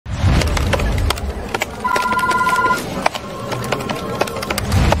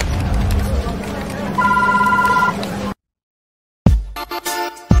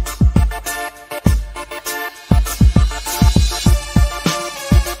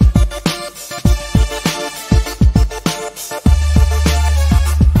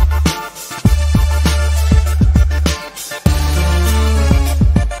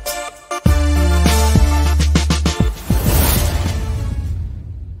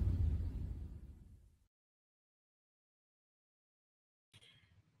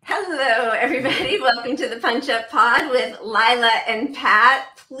Hello, everybody. Welcome to the Punch Up Pod with Lila and Pat.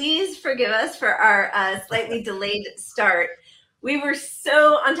 Please forgive us for our slightly delayed start. We were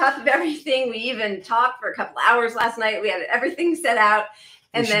so on top of everything. We even talked for a couple hours last night. We had everything set out.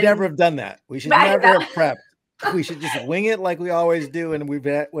 And we should never have done that. We should never have prepped. We should just wing it like we always do, and we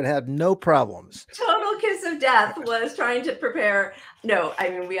would have no problems. Total kiss of death was trying to prepare. No, I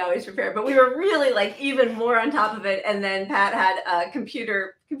mean, we always prepare, but we were really like even more on top of it. And then Pat had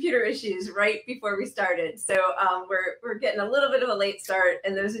computer issues right before we started. So we're getting a little bit of a late start.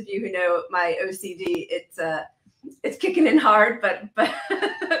 And those of you who know my OCD, it's kicking in hard, but right.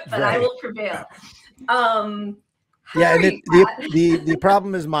 I will prevail. Yeah, and the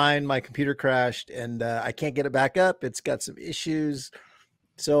problem is mine. My computer crashed, and I can't get it back up. It's got some issues.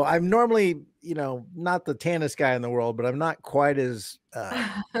 So I'm normally, not the tannest guy in the world, but I'm not quite as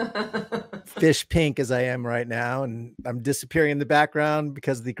fish pink as I am right now. And I'm disappearing in the background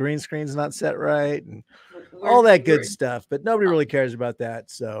because the green screen's not set right and all that good stuff. But nobody really cares about that.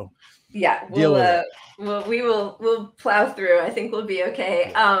 So yeah, we'll plow through. I think we'll be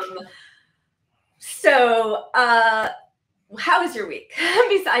okay. So how was your week?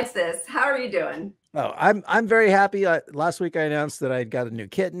 Besides this, how are you doing? Oh, I'm very happy. Last week I announced that I'd got a new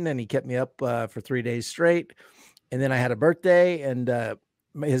kitten, and he kept me up for 3 days straight. And then I had a birthday, and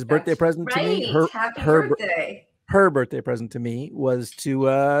his birthday present to me, her birthday present to me was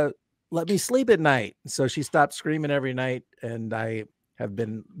to let me sleep at night. So she stopped screaming every night, and I have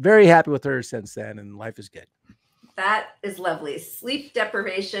been very happy with her since then, and life is good. That is lovely. Sleep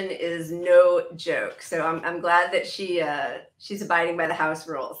deprivation is no joke. So I'm glad that she's abiding by the house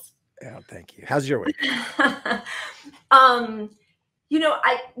rules. Yeah, thank you. How's your week?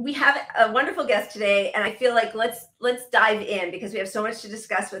 We have a wonderful guest today, and I feel like let's dive in because we have so much to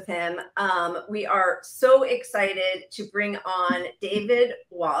discuss with him. We are so excited to bring on David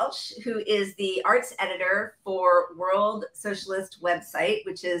Walsh, who is the arts editor for World Socialist website,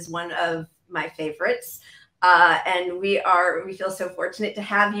 which is one of my favorites. And we feel so fortunate to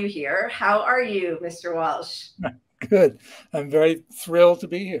have you here. How are you, Mr. Walsh? Good. I'm very thrilled to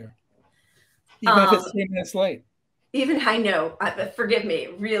be here. Even if it's 3 minutes late. Even I know, forgive me,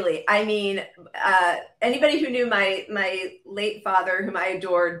 really. I mean, anybody who knew my late father, whom I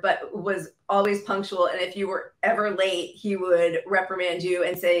adored, but was always punctual, and if you were ever late, he would reprimand you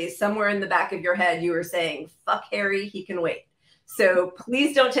and say, somewhere in the back of your head, you were saying, fuck Harry, he can wait. So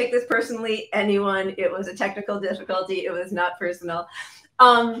please don't take this personally, anyone. It was a technical difficulty. It was not personal.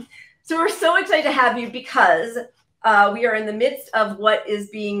 So we're so excited to have you because we are in the midst of what is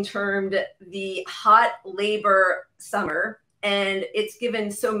being termed the hot labor summer. And it's given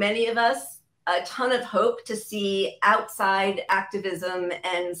so many of us a ton of hope to see outside activism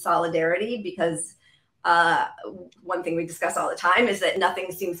and solidarity because one thing we discuss all the time is that nothing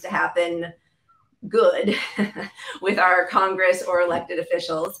seems to happen good with our Congress or elected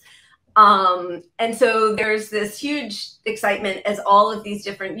officials. And so there's this huge excitement as all of these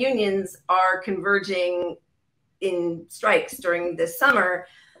different unions are converging in strikes during this summer.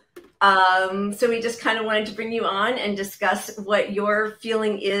 So we just kind of wanted to bring you on and discuss what your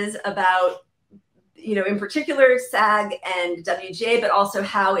feeling is about, in particular SAG and WGA, but also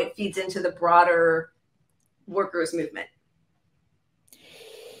how it feeds into the broader workers' movement.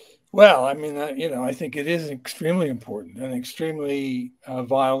 Well, I mean, I think it is extremely important and extremely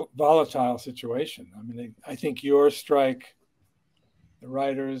volatile situation. I mean, I think your strike, the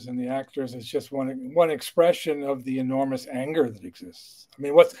writers and the actors, is just one expression of the enormous anger that exists. I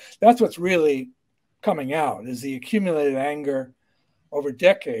mean, that's what's really coming out is the accumulated anger over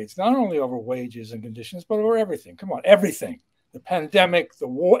decades, not only over wages and conditions, but over everything. Come on, everything. The pandemic,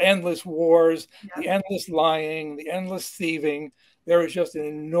 the endless wars, the endless lying, the endless thieving. There is just an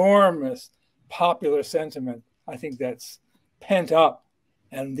enormous popular sentiment, I think, that's pent up.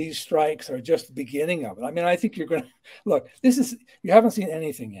 And these strikes are just the beginning of it. I mean, I think you're going to look, you haven't seen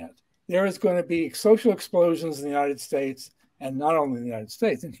anything yet. There is going to be social explosions in the United States, and not only in the United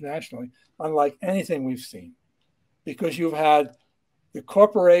States, internationally, unlike anything we've seen. Because you've had the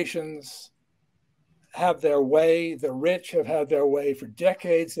corporations have their way, the rich have had their way for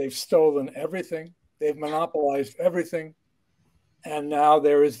decades. They've stolen everything. They've monopolized everything. And now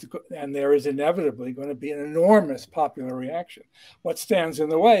there is inevitably going to be an enormous popular reaction. What stands in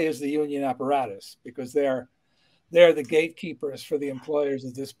the way is the union apparatus, because they're the gatekeepers for the employers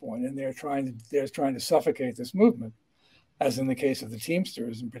at this point, and they're trying to suffocate this movement, as in the case of the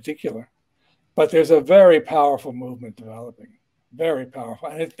Teamsters in particular. But there's a very powerful movement developing, very powerful,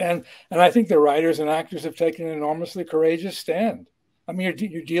 and I think the writers and actors have taken an enormously courageous stand. I mean,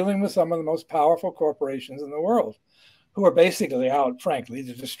 you're dealing with some of the most powerful corporations in the world, who are basically out, frankly,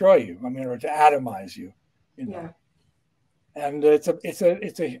 to destroy you. I mean, or to atomize you, you know. Yeah. And it's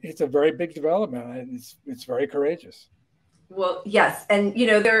a very big development. It's very courageous. Well, yes. And, you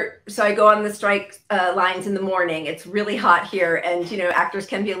know, so I go on the strike lines in the morning. It's really hot here. And, you know, actors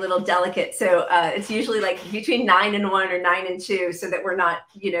can be a little delicate. So it's usually like between 9 and 1 or 9 and 2, so that we're not,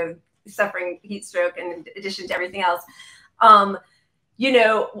 you know, suffering heat stroke in addition to everything else. You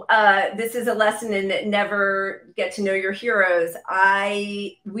know, this is a lesson in never get to know your heroes.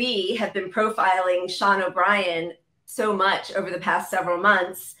 We have been profiling Sean O'Brien so much over the past several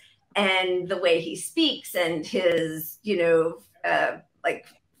months, and the way he speaks and his, you know, like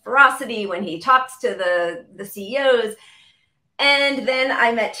ferocity when he talks to the CEOs. And then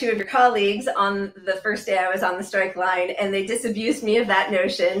I met 2 of your colleagues on the first day I was on the strike line, and they disabused me of that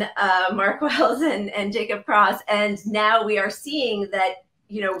notion, Mark Wells and Jacob Cross. And now we are seeing that,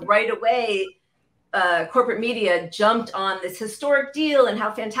 you know, right away, corporate media jumped on this historic deal and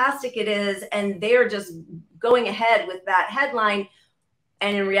how fantastic it is. And they're just going ahead with that headline.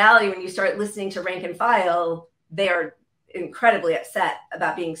 And in reality, when you start listening to rank and file, they are incredibly upset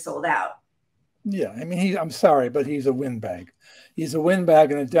about being sold out. Yeah, I mean, I'm sorry, but he's a windbag. He's a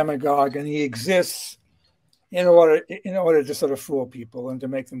windbag and a demagogue, and he exists in order to sort of fool people and to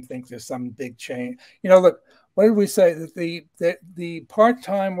make them think there's some big change. You know, look, what did we say? That the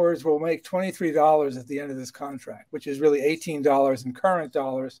part-timers will make $23 at the end of this contract, which is really $18 in current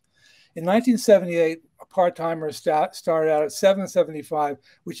dollars. In 1978, a part-timer started out at $7.75,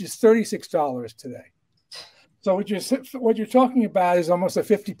 which is $36 today. So what you're talking about is almost a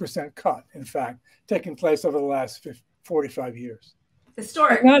 50% cut, in fact, taking place over the last 45 years.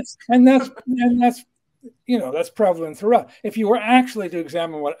 Historic. And that's you know, that's prevalent throughout. If you were actually to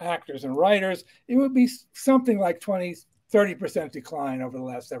examine what actors and writers, it would be something like 30% decline over the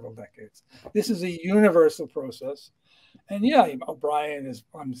last several decades. This is a universal process. And yeah, O'Brien is,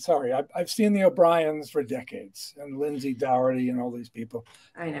 I'm sorry, I've seen the O'Briens for decades, and Lindsay Dougherty and all these people.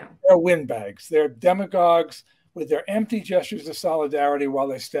 I know. They're windbags. They're demagogues with their empty gestures of solidarity while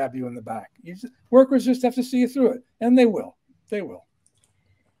they stab you in the back. Workers just have to see you through it, and they will. They will.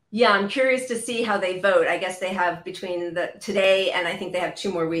 Yeah, I'm curious to see how they vote. I guess they have between today and I think they have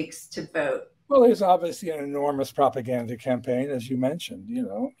 2 more weeks to vote. Well, there's obviously an enormous propaganda campaign, as you mentioned, you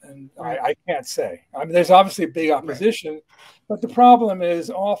know, and right. I can't say. I mean, there's obviously big opposition, right. But the problem is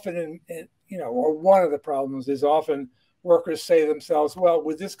often, you know, or one of the problems is often workers say to themselves, well,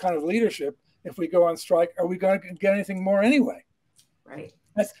 with this kind of leadership, if we go on strike, are we going to get anything more anyway? Right.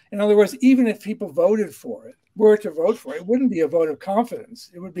 In other words, even if people voted for it, were to vote for it, it wouldn't be a vote of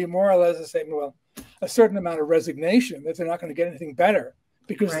confidence. It would be more or less a statement, well, a certain amount of resignation that they're not going to get anything better.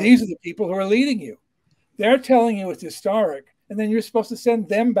 Because right. These are the people who are leading you. They're telling you it's historic, and then you're supposed to send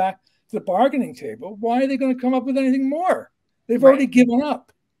them back to the bargaining table. Why are they going to come up with anything more? They've already given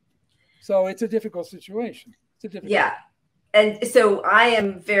up. So it's a difficult situation. Yeah. And so I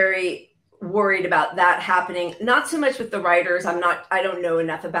am very worried about that happening. Not so much with the writers. I don't know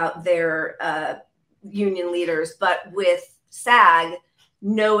enough about their union leaders, but with SAG,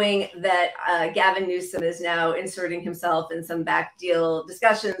 knowing that Gavin Newsom is now inserting himself in some back deal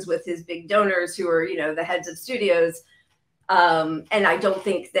discussions with his big donors who are, you know, the heads of studios. And I don't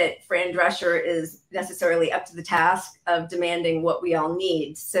think that Fran Drescher is necessarily up to the task of demanding what we all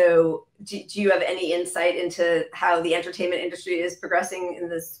need. So do you have any insight into how the entertainment industry is progressing in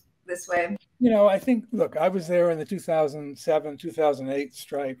this way? You know, I think, look, I was there in the 2007, 2008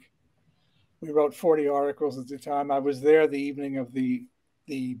 strike. We wrote 40 articles at the time. I was there the evening of the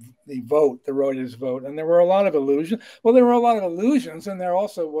vote, the Reuters vote, and there were a lot of illusions. Well, there were a lot of illusions, and there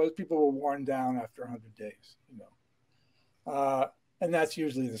also was people were worn down after 100 days. You know, and that's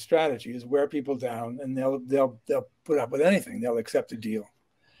usually the strategy: is wear people down, and they'll put up with anything. They'll accept a deal.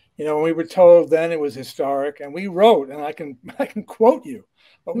 You know, when we were told then it was historic, and we wrote, and I can quote you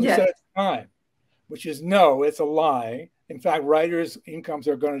what we said at the time, which is no, it's a lie. In fact, writers' incomes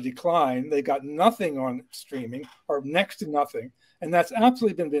are going to decline. They got nothing on streaming, or next to nothing. And that's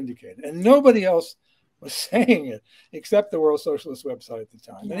absolutely been vindicated. And nobody else was saying it except the World Socialist website at the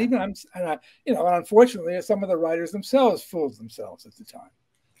time. Yeah. And even and unfortunately, some of the writers themselves fooled themselves at the time.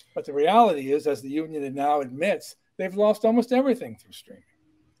 But the reality is, as the union now admits, they've lost almost everything through streaming.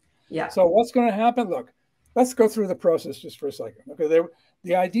 Yeah. So what's going to happen? Look, let's go through the process just for a second. Okay,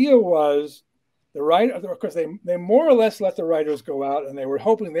 the idea was the writer, of course, they more or less let the writers go out, and they were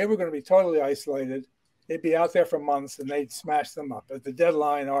hoping they were going to be totally isolated. They'd be out there for months, and they'd smash them up. As the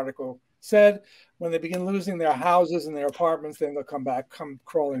Deadline article said, when they begin losing their houses and their apartments, then they'll come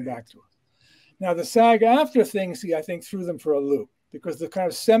crawling back to us. Now, the SAG-AFTRA thing, I think, threw them for a loop, because the kind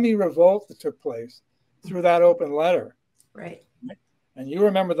of semi-revolt that took place through that open letter Right. And you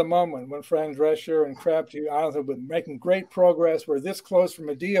remember the moment when Fran Drescher and Crabtree Island were making great progress, we're this close from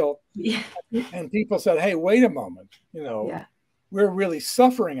a deal. Yeah. And people said, hey, wait a moment, we're really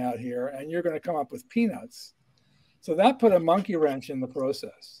suffering out here and you're going to come up with peanuts. So that put a monkey wrench in the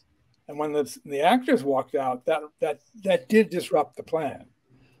process. And when the actors walked out, that did disrupt the plan.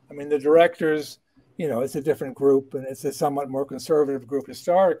 I mean, the directors, it's a different group and it's a somewhat more conservative group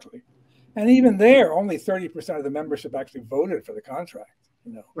historically. And even there, only 30% of the membership actually voted for the contract,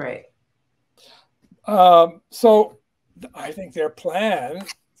 Right. So I think their plan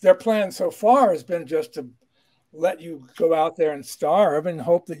so far has been just to let you go out there and starve and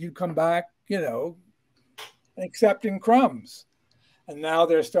hope that you come back, accepting crumbs. And now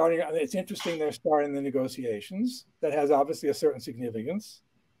they're starting, it's interesting, they're starting the negotiations. That has obviously a certain significance,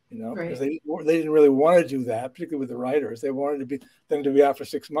 because they didn't really want to do that, particularly with the writers. They wanted them to be out for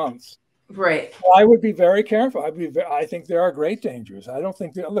 6 months. Right. So I would be very careful. I think there are great dangers. I don't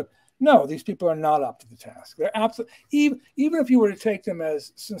think no, these people are not up to the task. They're absolutely, even if you were to take them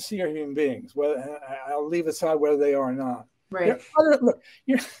as sincere human beings, I'll leave aside whether they are or not. Right.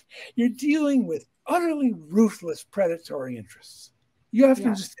 You're dealing with utterly ruthless predatory interests. You have to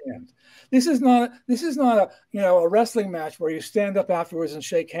understand. This is not a wrestling match where you stand up afterwards and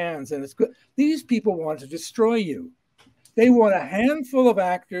shake hands and it's good. These people want to destroy you. They want a handful of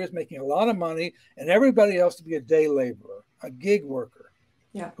actors making a lot of money and everybody else to be a day laborer, a gig worker,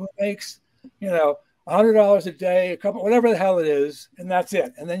 who makes, $100 a day, a couple, whatever the hell it is, and that's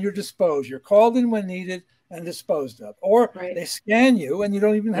it. And then you're disposed. You're called in when needed and disposed of. Or they scan you and you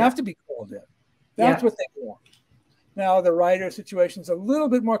don't even have to be called in. That's what they want. Now, the writer situation is a little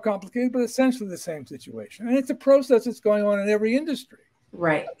bit more complicated, but essentially the same situation. And it's a process that's going on in every industry.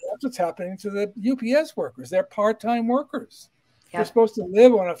 Right. That's what's happening to the UPS workers. They're part-time workers. They're supposed to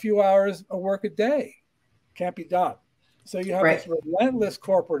live on a few hours of work a day. Can't be done. So you have this relentless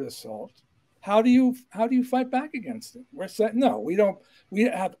corporate assault. How do you fight back against it? We're saying no. We don't. We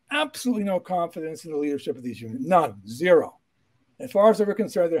have absolutely no confidence in the leadership of these unions. None. Zero. As far as we're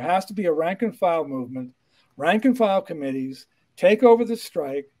concerned, there has to be a rank and file movement, rank and file committees, take over the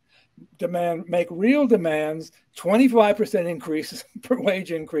strike, make real demands, 25% increases per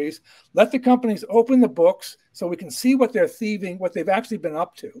wage increase. Let the companies open the books so we can see what they're thieving, what they've actually been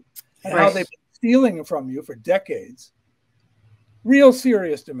up to, and how they've been stealing from you for decades. Real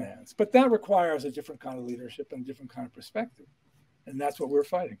serious demands. But that requires a different kind of leadership and a different kind of perspective. And that's what we're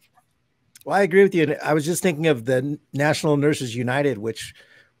fighting for. Well, I agree with you. I was just thinking of the National Nurses United, which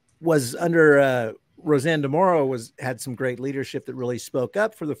was under Roseanne DeMoro had some great leadership that really spoke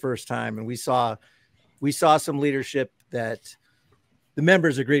up for the first time. And we saw some leadership that the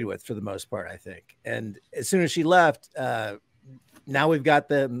members agreed with for the most part, I think. And as soon as she left, now we've got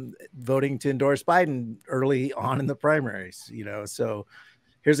them voting to endorse Biden early on in the primaries, so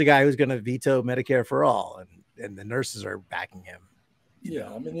here's a guy who's going to veto Medicare for all and the nurses are backing him.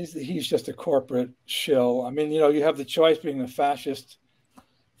 Yeah. I mean, he's just a corporate shill. I mean, you have the choice between a fascist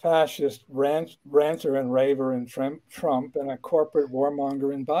ranter and raver in Trump and a corporate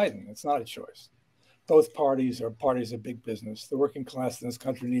warmonger in Biden. It's not a choice. Both parties are parties of big business. The working class in this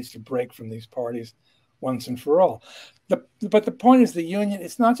country needs to break from these parties once and for all. But the point is the union,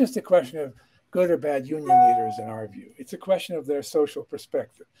 it's not just a question of good or bad union leaders in our view. It's a question of their social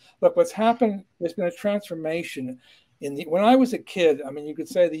perspective. Look, what's happened, there's been a transformation when I was a kid, I mean, you could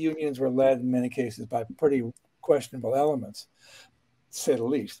say the unions were led in many cases by pretty questionable elements, to say the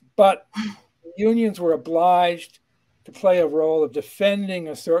least. But unions were obliged to play a role of defending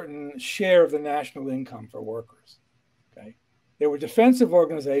a certain share of the national income for workers. Okay, they were defensive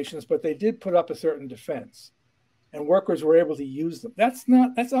organizations, but they did put up a certain defense, and workers were able to use them. That's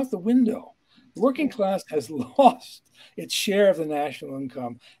out the window. The working class has lost its share of the national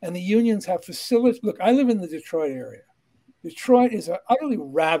income, and the unions have facilitated. Look, I live in the Detroit area. Detroit is an utterly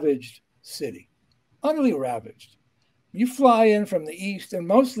ravaged city, utterly ravaged. You fly in from the east, and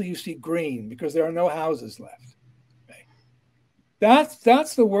mostly you see green because there are no houses left. Okay?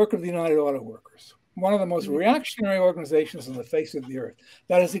 That's the work of the United Auto Workers, one of the most reactionary organizations on the face of the earth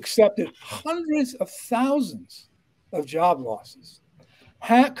that has accepted hundreds of thousands of job losses,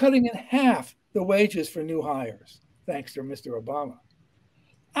 cutting in half the wages for new hires, thanks to Mr. Obama.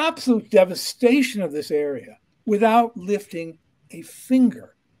 Absolute devastation of this area without lifting a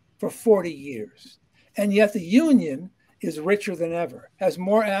finger for 40 years. And yet the union is richer than ever, has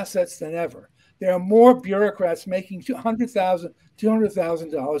more assets than ever. There are more bureaucrats making $200,000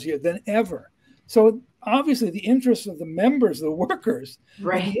 a year than ever. So obviously the interests of the members, the workers,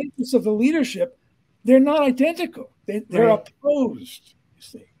 and the interests of the leadership, they're not identical. They're opposed, you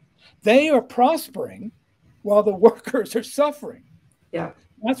see. They are prospering while the workers are suffering. Yeah.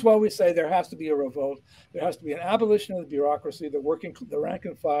 That's why we say there has to be a revolt. There has to be an abolition of the bureaucracy. The rank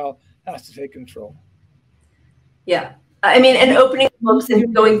and file has to take control. Yeah. I mean, and opening books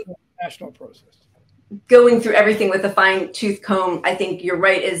and going national process. Going through everything with a fine tooth comb, I think you're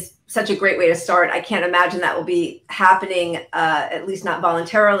right, is such a great way to start. I can't imagine that will be happening, at least not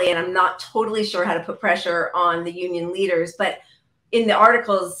voluntarily. And I'm not totally sure how to put pressure on the union leaders. But in the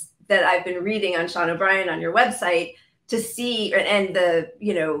articles that I've been reading on Sean O'Brien on your website, to see, and the,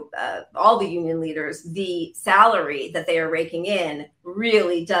 all the union leaders, the salary that they are raking in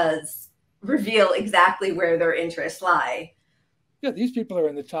really does reveal exactly where their interests lie. Yeah, these people are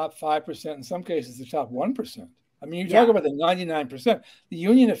in the top 5%, in some cases, the top 1%. I mean, you talk about the 99%. The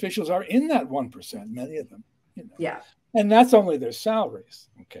union officials are in that 1%, many of them. Yeah. And that's only their salaries.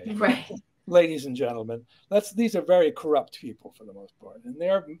 Okay. Right. Ladies and gentlemen, these are very corrupt people for the most part. And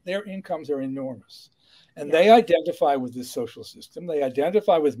their incomes are enormous. And they identify with this social system. They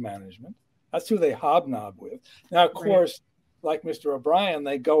identify with management. That's who they hobnob with. Now, of course, like Mr. O'Brien,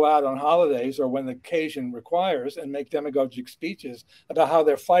 they go out on holidays or when the occasion requires and make demagogic speeches about how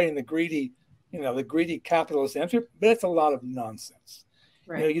they're fighting the greedy capitalist interest. But it's a lot of nonsense.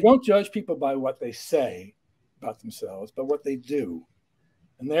 Right. You don't judge people by what they say about themselves, but what they do.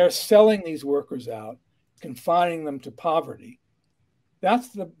 And they're selling these workers out, confining them to poverty. That's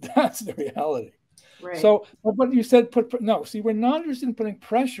the reality. Right. So, but you said we're not interested in putting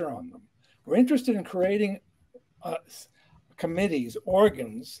pressure on them. We're interested in creating committees,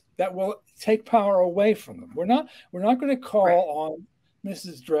 organs that will take power away from them. We're not going to call on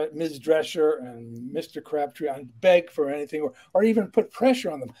Ms. Drescher and Mr. Crabtree and beg for anything or even put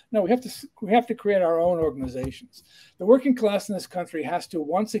pressure on them. No, we have to create our own organizations. The working class in this country has to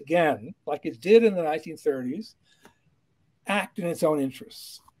once again, like it did in the 1930s, act in its own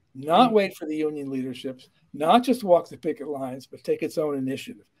interests, not wait for the union leaderships, not just walk the picket lines, but take its own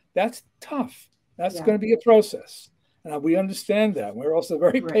initiative. That's tough. That's going to be a process. And we understand that. We're also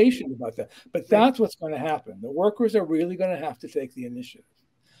very patient about that. But that's what's going to happen. The workers are really going to have to take the initiative.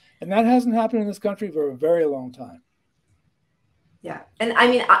 And that hasn't happened in this country for a very long time. Yeah. And I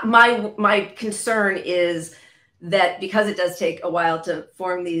mean, my concern is that because it does take a while to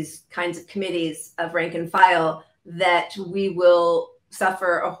form these kinds of committees of rank and file, that we will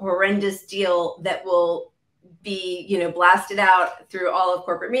suffer a horrendous deal that will be, blasted out through all of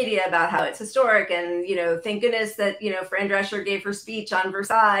corporate media about how it's historic. And, thank goodness that, Fran Drescher gave her speech on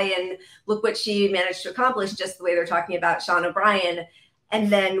Versailles and look what she managed to accomplish, just the way they're talking about Sean O'Brien. And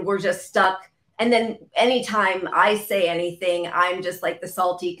then we're just stuck. And then anytime I say anything, I'm just like the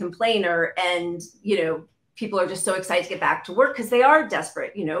salty complainer. And, people are just so excited to get back to work because they are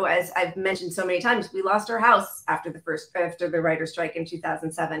desperate. As I've mentioned so many times, we lost our house after the writer's strike in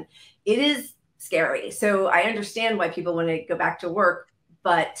 2007. It is scary. So I understand why people want to go back to work,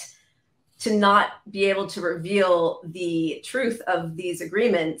 but to not be able to reveal the truth of these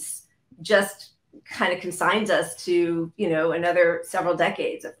agreements just kind of consigns us to, another several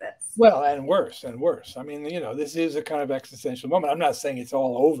decades of this. Well, and worse and worse. I mean, this is a kind of existential moment. I'm not saying it's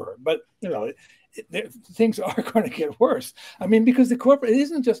all over, but, things are going to get worse. I mean, because it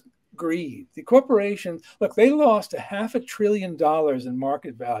isn't just greed. The corporations, look, they lost $500 billion in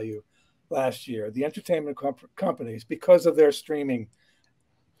market value last year, the entertainment companies, because of their streaming,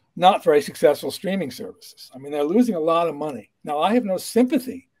 not very successful streaming services. I mean, they're losing a lot of money. Now, I have no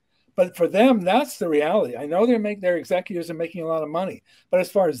sympathy, but for them, that's the reality. I know their executives are making a lot of money, but as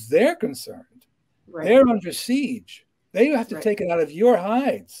far as they're concerned, they're under siege. They have to take it out of your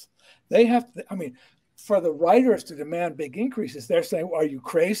hides. They have to, for the writers to demand big increases, they're saying, are you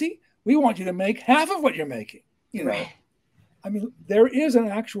crazy? We want you to make half of what you're making, I mean, there is an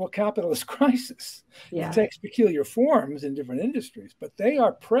actual capitalist crisis. It takes peculiar forms in different industries, but they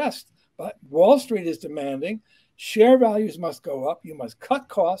are pressed. But Wall Street is demanding share values must go up. You must cut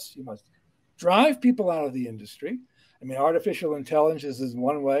costs. You must drive people out of the industry. I mean, artificial intelligence is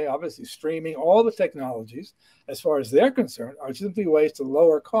one way. Obviously, streaming, all the technologies, as far as they're concerned, are simply ways to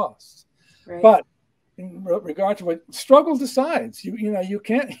lower costs. But in regard to what struggle decides, you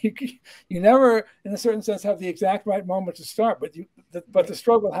never, in a certain sense, have the exact right moment to start, but the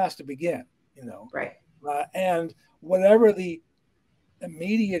struggle has to begin, and whatever the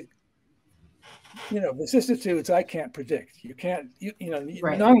immediate, vicissitudes, I can't predict. You can't,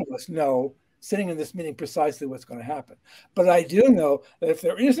 none of us know sitting in this meeting precisely what's going to happen. But I do know that if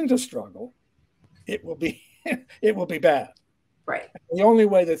there isn't a struggle, it will be bad. Right. The only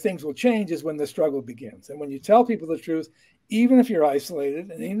way that things will change is when the struggle begins. And when you tell people the truth, even if you're isolated,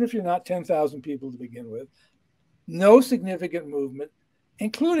 and even if you're not 10,000 people to begin with, no significant movement,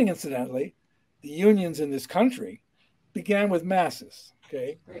 including, incidentally, the unions in this country began with masses.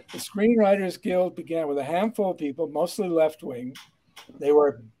 Okay, the Screenwriters Guild began with a handful of people, mostly left-wing. They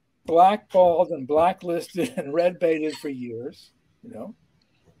were blackballed and blacklisted and red-baited for years, you know.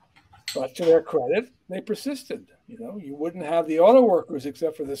 But to their credit, they persisted. You know, you wouldn't have the auto workers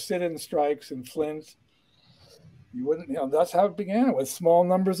except for the sit-in strikes in Flint. You wouldn't, you know, that's how it began, with small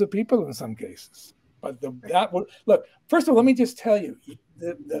numbers of people in some cases. But that would look. First of all, let me just tell you,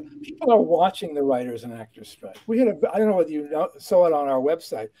 the people are watching the writers and actors strike. We had I don't know whether you saw it on our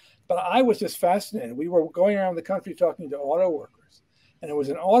website, but I was just fascinated. We were going around the country talking to auto workers, and it was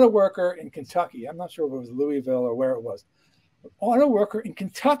an auto worker in Kentucky. I'm not sure if it was Louisville or where it was. An auto worker in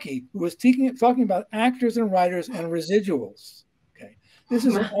Kentucky who was talking about actors and writers and residuals. Okay, this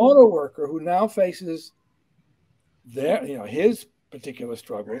is an auto worker who now faces his particular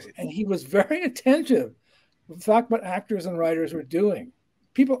struggles, and he was very attentive to talk what actors and writers were doing.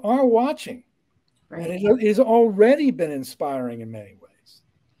 People are watching, and it has already been inspiring in many ways,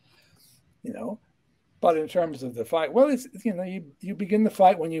 you know. But in terms of the fight, well, it's, you know, you begin the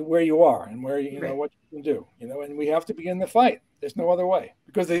fight where you are and where you know what you can do, you know, and we have to begin the fight. There's no other way,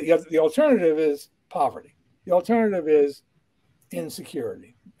 because the alternative is poverty. The alternative is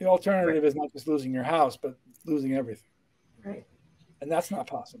insecurity. The alternative is not just losing your house, but losing everything. Right. And that's not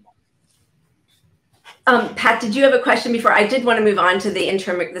possible. Pat, did you have a question before? I did want to move on to the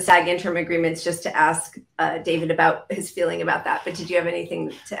SAG interim agreements, just to ask David about his feeling about that. But did you have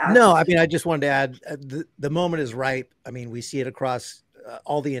anything to add? No, I mean, I just wanted to add the moment is ripe. I mean, we see it across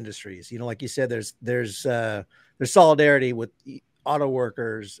all the industries. You know, like you said, there's solidarity with auto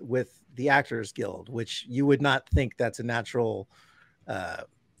workers, with the Actors Guild, which you would not think that's a natural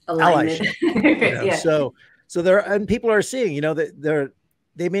allyship. You know? Yeah. So there, and people are seeing, you know, that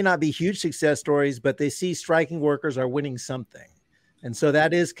they may not be huge success stories, but they see striking workers are winning something. And so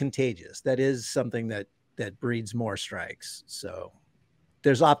that is contagious. That is something that breeds more strikes. So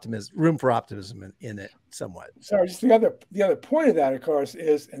there's room for optimism in it somewhat. Sorry, just the other point of that, of course,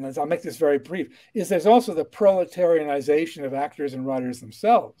 is, and I'll make this very brief, is there's also the proletarianization of actors and writers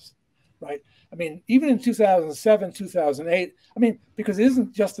themselves, right? I mean, even in 2007, 2008, I mean, because it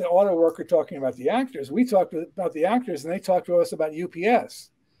isn't just the auto worker talking about the actors. We talked about the actors, and they talked to us about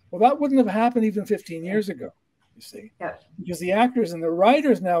UPS. Well, that wouldn't have happened even 15 years ago, you see. Yeah. Because the actors and the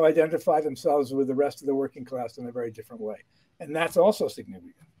writers now identify themselves with the rest of the working class in a very different way. And that's also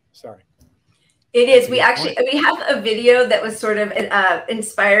significant. Sorry. It is. We have a video that was sort of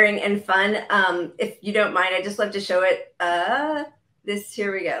inspiring and fun. If you don't mind, I'd just love to show it.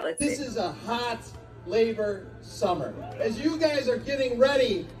 Here we go. This is a hot labor summer. As you guys are getting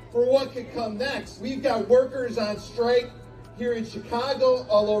ready for what could come next, we've got workers on strike here in Chicago,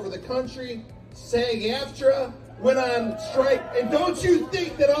 all over the country. SAG-AFTRA went on strike. And don't you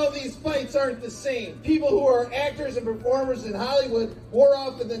think that all these fights aren't the same? People who are actors and performers in Hollywood, more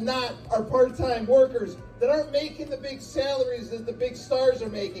often than not, are part-time workers that aren't making the big salaries that the big stars are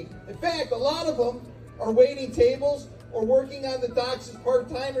making. In fact, a lot of them are waiting tables or working on the docks as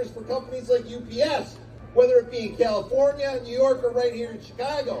part-timers for companies like UPS, whether it be in California, New York, or right here in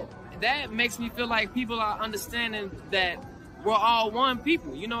Chicago. That makes me feel like people are understanding that we're all one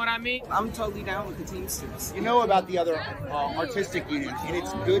people, you know what I mean? I'm totally down with the Teamsters. You know about the other artistic unions, and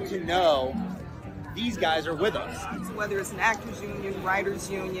it's good to know these guys are with us. So whether it's an actors union,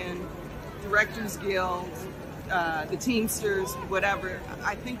 writers union, directors guild, the Teamsters, whatever,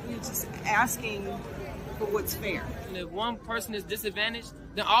 I think we're just asking for what's fair. And if one person is disadvantaged,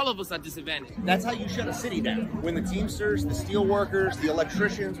 then all of us are disadvantaged. That's how you shut a city down. When the Teamsters, the steel workers, the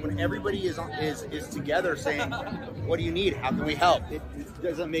electricians, when everybody is together saying, what do you need? How can we help? It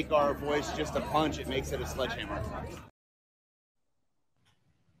doesn't make our voice just a punch, it makes it a sledgehammer.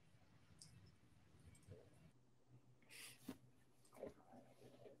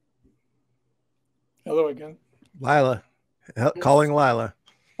 Hello again. Lila. Calling Lila.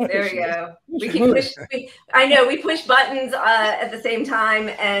 There we go. We can push. I know we push buttons at the same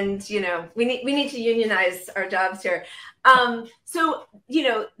time, and you know we need to unionize our jobs here. So you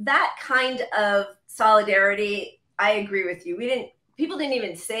know that kind of solidarity. I agree with you. People didn't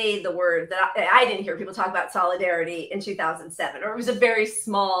even say the word that I didn't hear people talk about solidarity in 2007, or it was a very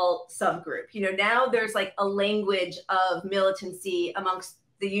small subgroup. You know, now there's like a language of militancy amongst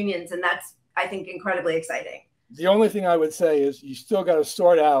the unions, and that's, I think, incredibly exciting. The only thing I would say is you still got to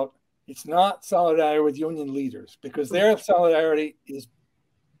sort out, it's not solidarity with union leaders, because their solidarity is,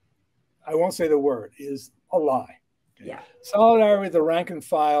 I won't say the word, is a lie. Okay? Yeah. Solidarity with the rank and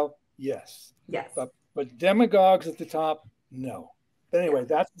file, yes. Yes. But demagogues at the top, no. But anyway,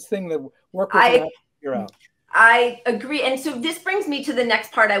 that's the thing that workers have to figure out. I agree. And so this brings me to the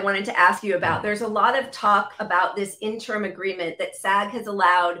next part I wanted to ask you about. There's a lot of talk about this interim agreement that SAG has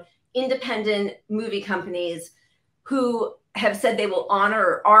allowed independent movie companies who have said they will honor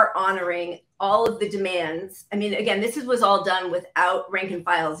or are honoring all of the demands. I mean, again, this was all done without rank and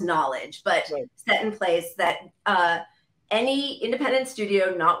file's knowledge, but set in place that any independent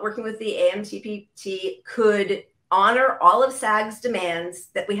studio not working with the AMTP could honor all of SAG's demands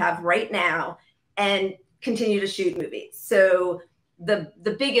that we have right now and continue to shoot movies. So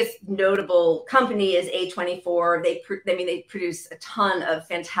the biggest notable company is A24. They produce a ton of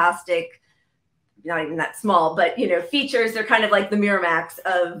fantastic, not even that small, but features. They're kind of like the Miramax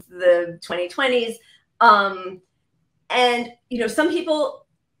of the 2020s. And some people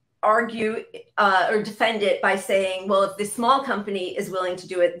argue or defend it by saying, well, if this small company is willing to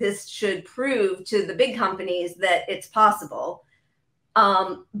do it, this should prove to the big companies that it's possible.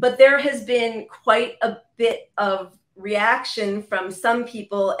 But there has been quite a bit of reaction from some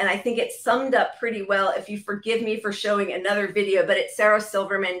people, and I think it's summed up pretty well, if you forgive me for showing another video, but it's Sarah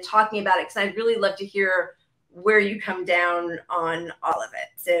Silverman talking about it, because I'd really love to hear where you come down on all of it.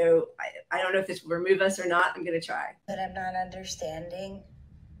 So I don't know if this will remove us or not. I'm going to try. But I'm not understanding.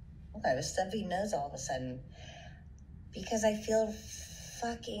 Oh, I was stuffy nose all of a sudden. Because I feel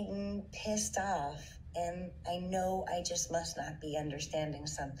fucking pissed off. And I know I just must not be understanding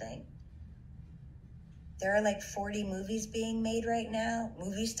something. There are like 40 movies being made right now.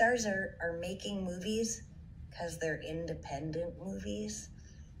 Movie stars are making movies because they're independent movies.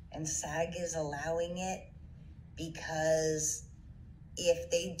 And SAG is allowing it because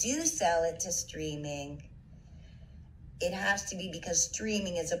if they do sell it to streaming, it has to be because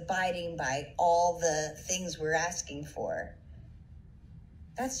streaming is abiding by all the things we're asking for.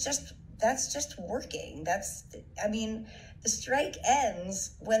 That's just working. The strike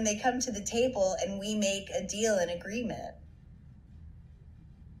ends when they come to the table and we make a deal, an agreement.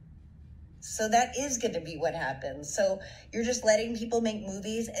 So that is going to be what happens. So you're just letting people make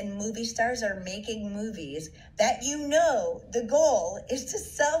movies, and movie stars are making movies that the goal is to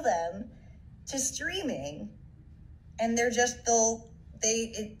sell them to streaming. And they're just,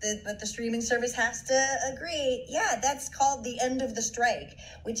 but the streaming service has to agree. Yeah, that's called the end of the strike,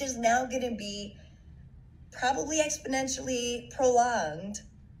 which is now going to be probably exponentially prolonged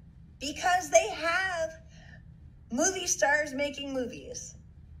because they have movie stars making movies.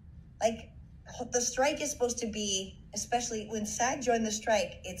 Like, the strike is supposed to be, especially when SAG joined the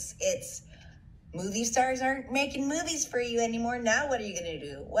strike, it's movie stars aren't making movies for you anymore. Now what are you going to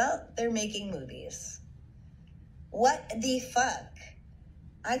do? Well, they're making movies. What the fuck?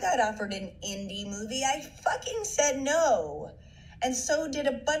 I got offered an indie movie. I fucking said no. And so did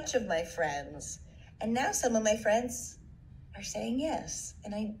a bunch of my friends. And now some of my friends are saying yes.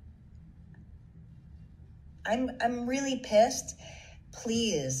 And I'm really pissed.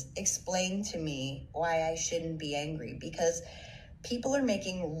 Please explain to me why I shouldn't be angry, because people are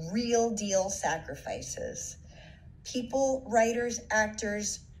making real deal sacrifices. People, writers,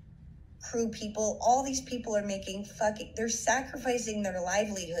 actors, crew people, all these people are they're sacrificing their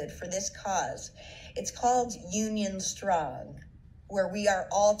livelihood for this cause. It's called Union Strong, where we are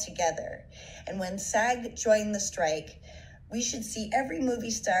all together. And when SAG joined the strike, we should see every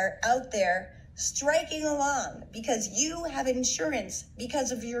movie star out there striking along because you have insurance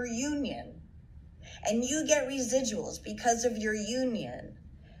because of your union. And you get residuals because of your union.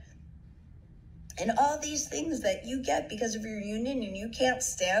 And all these things that you get because of your union, and you can't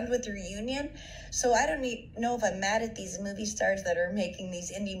stand with your union. So I don't know if I'm mad at these movie stars that are making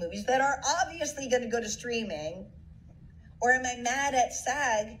these indie movies that are obviously going to go to streaming, or am I mad at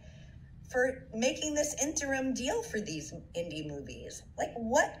SAG for making this interim deal for these indie movies? Like,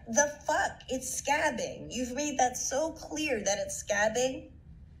 what the fuck? It's scabbing. You've made that so clear that it's scabbing.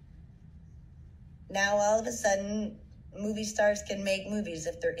 Now all of a sudden, movie stars can make movies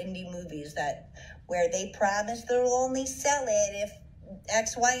if they're indie movies where they promise they'll only sell it if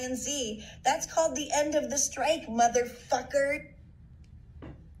X, Y, and Z. That's called the end of the strike, motherfucker.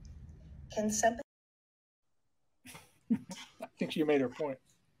 Can somebody? I think she made her point.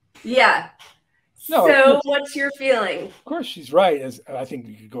 Yeah. No, so what's your feeling? Of course she's right. As I think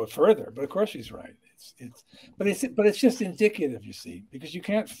you could go further, but of course she's right. But it's just indicative, you see, because you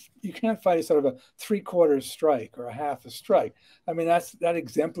can't fight a sort of a 3/4 strike or a half a strike. I mean, that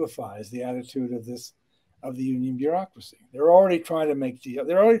exemplifies the attitude of the union bureaucracy. They're already trying to make deals.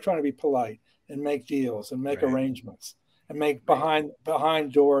 They're already trying to be polite and make deals and make arrangements and make behind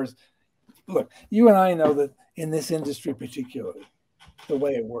doors. Look, you and I know that in this industry particularly, the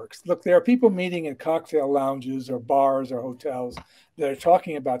way it works. Look, there are people meeting in cocktail lounges or bars or hotels that are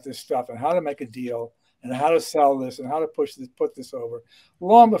talking about this stuff and how to make a deal, and how to sell this and how to put this over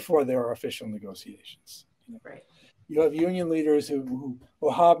long before there are official negotiations. Right. You have union leaders who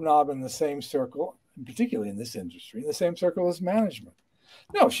hobnob in the same circle, particularly in this industry, in the same circle as management.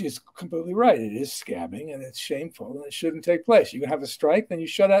 No, she's completely right. It is scamming and it's shameful and it shouldn't take place. You can have a strike, then you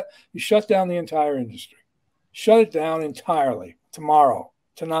shut down the entire industry. Shut it down entirely tomorrow,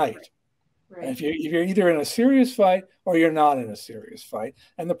 tonight. Right. And if you're either in a serious fight or you're not in a serious fight.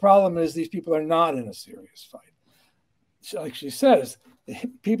 And the problem is these people are not in a serious fight. So like she says,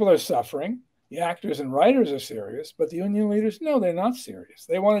 people are suffering. The actors and writers are serious, but the union leaders, no, they're not serious.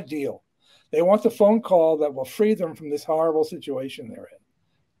 They want a deal. They want the phone call that will free them from this horrible situation they're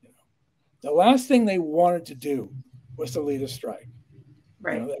in. The last thing they wanted to do was to lead a strike.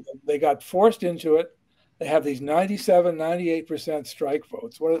 Right. They got forced into it. They have these 97, 98% strike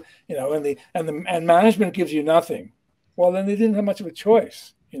votes. And management gives you nothing. Well, then they didn't have much of a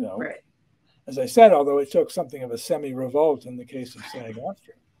choice, Right. As I said, although it took something of a semi-revolt in the case of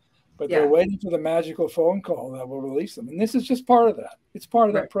SAG-AFTRA. But they're waiting for the magical phone call that will release them. And this is just part of that. It's part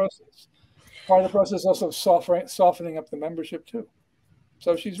of that process. Part of the process also softening up the membership too.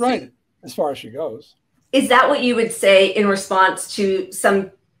 So she's right as far as she goes. Is that what you would say in response to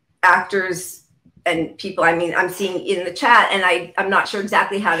some actors and people, I mean, I'm seeing in the chat, and I'm not sure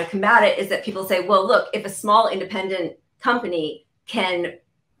exactly how to combat it, is that people say, well, look, if a small independent company can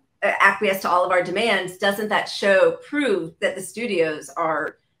acquiesce to all of our demands, doesn't that prove that the studios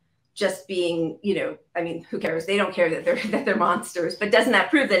are just being, I mean, who cares? They don't care that they're monsters, but doesn't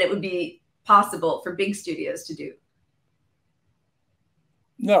that prove that it would be possible for big studios to do?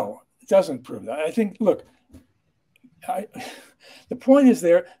 No, it doesn't prove that. I think, look, the point is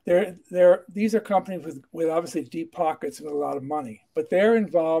these are companies with obviously deep pockets and a lot of money, but they're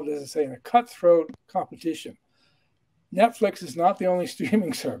involved, as I say, in a cutthroat competition. Netflix is not the only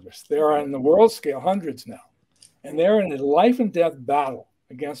streaming service. There are, in the world scale, hundreds now, and they're in a life and death battle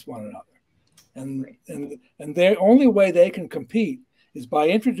against one another. And the only way they can compete is by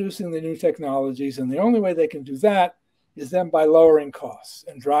introducing the new technologies, and the only way they can do that is then by lowering costs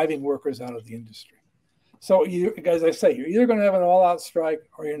and driving workers out of the industry. So, as I say, you're either going to have an all-out strike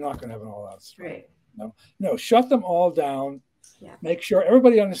or you're not going to have an all-out strike. Right. No, shut them all down. Yeah. Make sure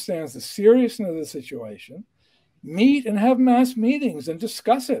everybody understands the seriousness of the situation. Meet and have mass meetings and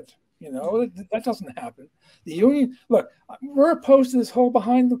discuss it. That doesn't happen. The union, look, we're opposed to this whole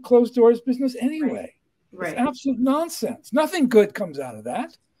behind the closed doors business anyway. Right. It's absolute nonsense. Nothing good comes out of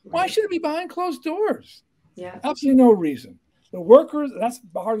that. Right. Why should it be behind closed doors? Yeah. Absolutely no reason. The workers, that's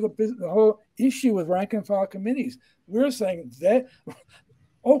part of the whole issue with rank and file committees. We're saying that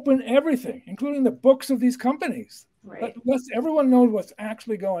open everything, including the books of these companies. Right. Let everyone know what's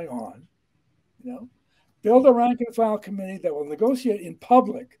actually going on. Build a rank and file committee that will negotiate in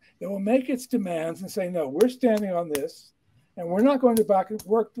public, that will make its demands and say, no, we're standing on this, and we're not going to back and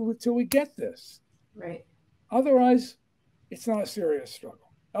work until we get this. Right. Otherwise, it's not a serious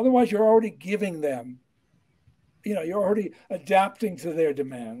struggle. Otherwise, you're already giving them, you're already adapting to their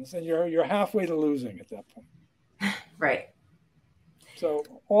demands, and you're halfway to losing at that point. Right. So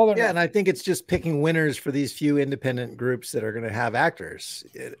and I think it's just picking winners for these few independent groups that are going to have actors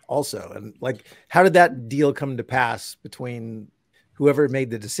also. And like, how did that deal come to pass between whoever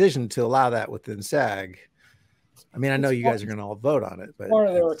made the decision to allow that within SAG? I mean, I know you guys are going to all vote on it, but part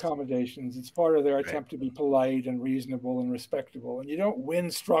of their accommodations. It's part of their attempt to be polite and reasonable and respectable. And you don't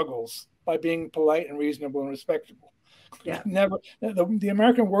win struggles by being polite and reasonable and respectable. Yeah. Never. The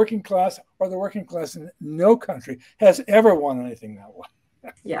American working class or the working class in no country has ever won anything that way.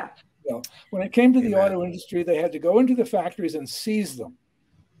 Yeah. When it came to the auto industry, they had to go into the factories and seize them.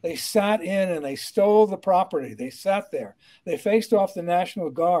 They sat in and they stole the property. They sat there. They faced off the National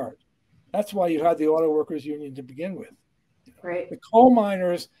Guard. That's why you had the Auto Workers Union to begin with. Right. The coal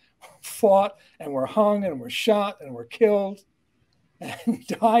miners fought and were hung and were shot and were killed and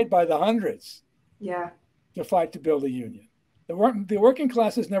died by the hundreds. Yeah. To fight to build a union. The working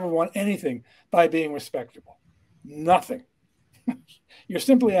classes never won anything by being respectable. Nothing. You're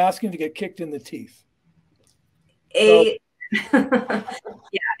simply asking to get kicked in the teeth. Yeah,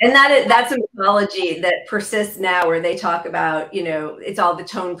 and that's a mythology that persists now, where they talk about, it's all the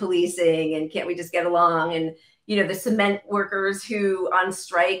tone policing and can't we just get along? And the cement workers who on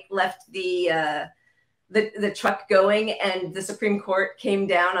strike left the truck going, and the Supreme Court came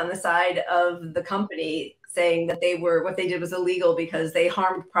down on the side of the company, saying that what they did was illegal because they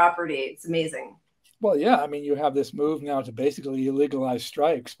harmed property. It's amazing. Well, yeah, I mean, you have this move now to basically illegalize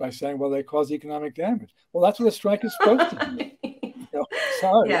strikes by saying, well, they cause economic damage. Well, that's what a strike is supposed to do.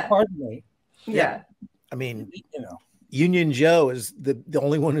 Sorry, pardon me. Yeah. I mean, Union Joe is the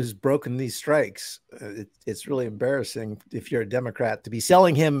only one who's broken these strikes. It's really embarrassing if you're a Democrat to be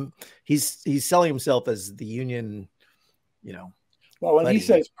selling him. He's selling himself as the union, you know. Well, when he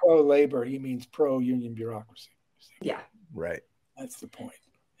says pro-labor, he means pro-union bureaucracy. Yeah, right. That's the point.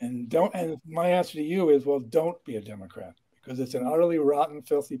 And my answer to you is, well, don't be a Democrat, because it's an utterly rotten,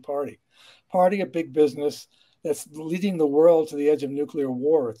 filthy party of big business that's leading the world to the edge of nuclear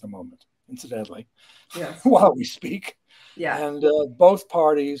war at the moment, incidentally, yes. while we speak. Yeah. And both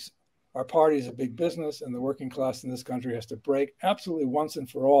parties are parties of big business, and the working class in this country has to break absolutely once and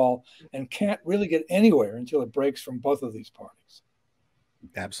for all, and can't really get anywhere until it breaks from both of these parties.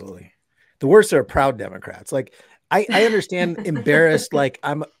 Absolutely. The worst are proud Democrats. Like, I understand embarrassed, like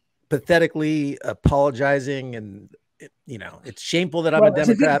I'm pathetically apologizing, and you know, it's shameful that I'm a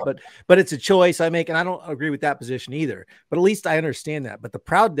Democrat, but it's a choice I make, and I don't agree with that position either. But at least I understand that. But the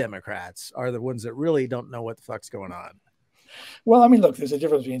proud Democrats are the ones that really don't know what the fuck's going on. Well, I mean, look, there's a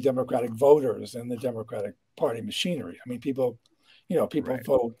difference between Democratic voters and the Democratic Party machinery. I mean, people right.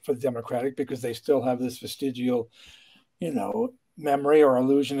 vote for the Democratic because they still have this vestigial, memory or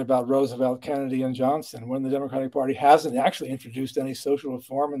illusion about Roosevelt, Kennedy, and Johnson, when the Democratic Party hasn't actually introduced any social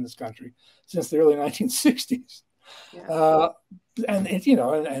reform in this country since the early 1960s. Yeah.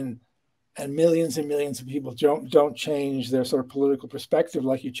 And millions and millions of people don't change their sort of political perspective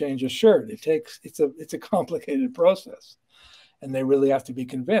like you change a shirt. It's a complicated process, and they really have to be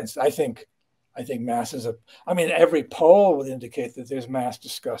convinced. I think masses of, every poll would indicate that there's mass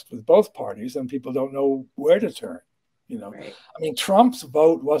disgust with both parties, and people don't know where to turn. Right. Trump's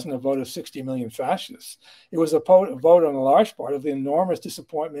vote wasn't a vote of 60 million fascists. It was a vote on a large part of the enormous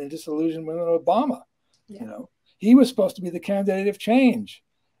disappointment and disillusionment of Obama. Yeah. He was supposed to be the candidate of change.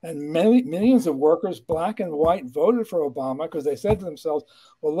 And millions of workers, black and white, voted for Obama because they said to themselves,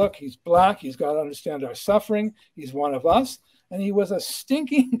 well, look, he's black. He's got to understand our suffering. He's one of us. And he was a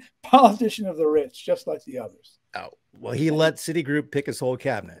stinking politician of the rich, just like the others. Oh, well, he let Citigroup pick his whole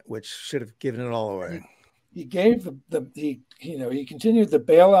cabinet, which should have given it all away. He gave he continued the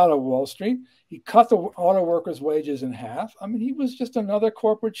bailout of Wall Street. He cut the auto workers' wages in half. He was just another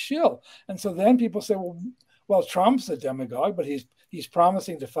corporate shill. And so then people say, well, Trump's a demagogue, but he's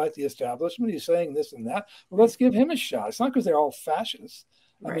promising to fight the establishment. He's saying this and that. Well, let's give him a shot. It's not because they're all fascists.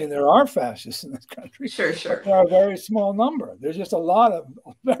 Right. There are fascists in this country. Sure. But they're a very small number. There's just a lot of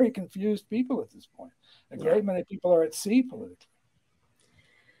very confused people at this point. A great many people are at sea politically.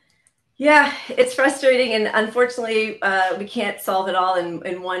 Yeah, it's frustrating, and unfortunately, we can't solve it all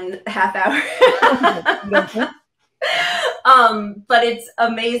in 1 half hour. But it's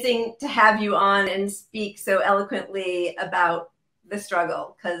amazing to have you on and speak so eloquently about the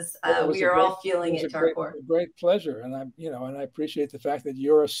struggle, because we are all feeling it to our core. A great pleasure, and I appreciate the fact that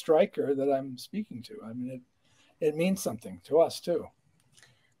you're a striker that I'm speaking to. It means something to us too.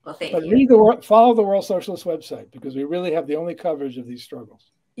 Well, thank you. Follow the World Socialist website, because we really have the only coverage of these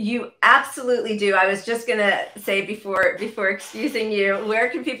struggles. You absolutely do. I was just gonna say before excusing you, where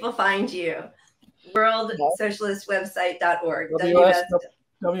can people find you? worldsocialistwebsite.org.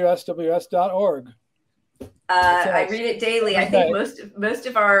 WSWS.org. I read it daily. I think most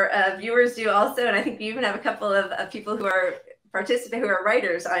of our viewers do also, and I think you even have a couple of people who are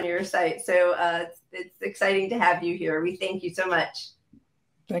writers on your site. So it's exciting to have you here. We thank you so much.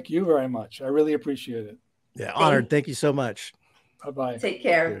 Thank you very much. I really appreciate it. Yeah, honored. Thank you so much. Bye-bye. Take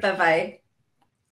care. Bye-bye.